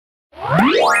A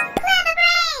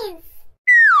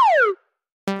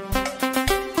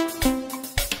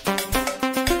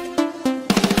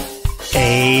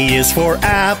is for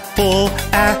apple,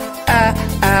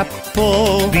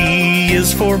 apple. B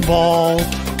is for ball,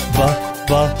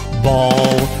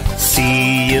 ball.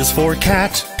 C is for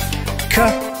cat,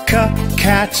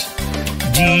 cat.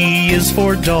 D is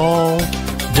for doll,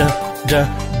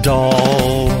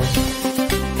 doll.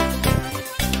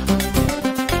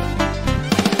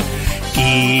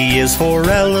 E is for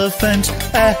elephant,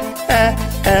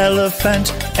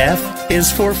 elephant. F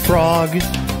is for frog,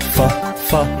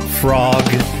 frog.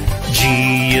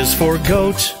 G is for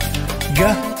goat,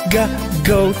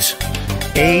 goat.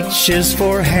 H is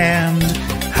for hand,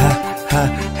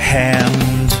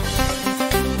 hand.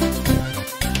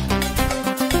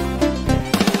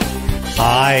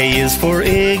 I is for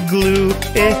igloo,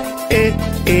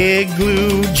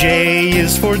 igloo. J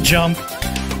is for jump,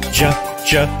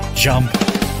 jump.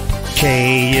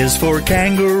 K is for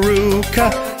kangaroo,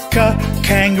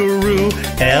 kangaroo.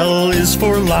 L is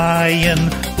for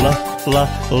lion,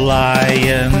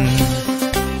 lion.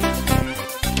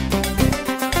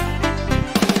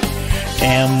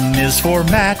 M is for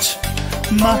mat,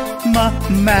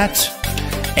 mat.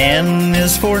 N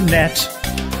is for net,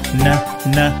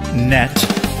 net.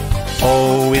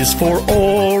 O is for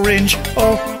orange,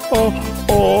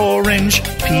 orange.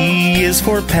 P is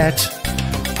for pet,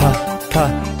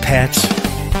 pet.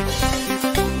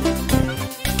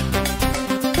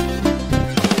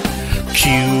 Q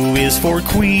is for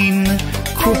queen,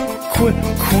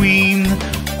 queen.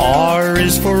 R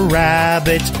is for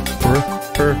rabbit,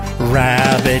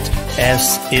 rabbit.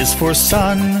 S is for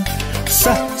sun,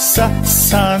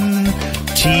 sun.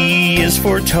 T is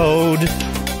for toad,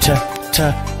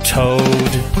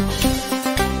 toad.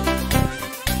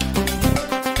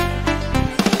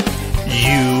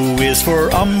 U is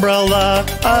for umbrella,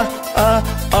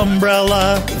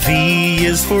 umbrella. V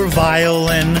is for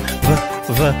violin,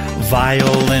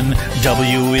 violin.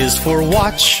 W is for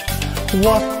watch,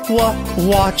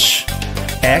 watch.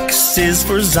 X is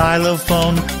for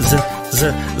xylophone,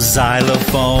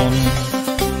 xylophone.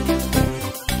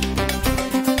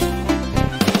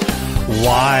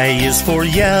 Y is for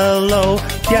yellow,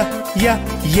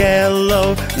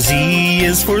 yellow. Z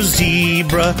is for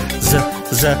zebra,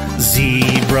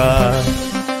 zebra.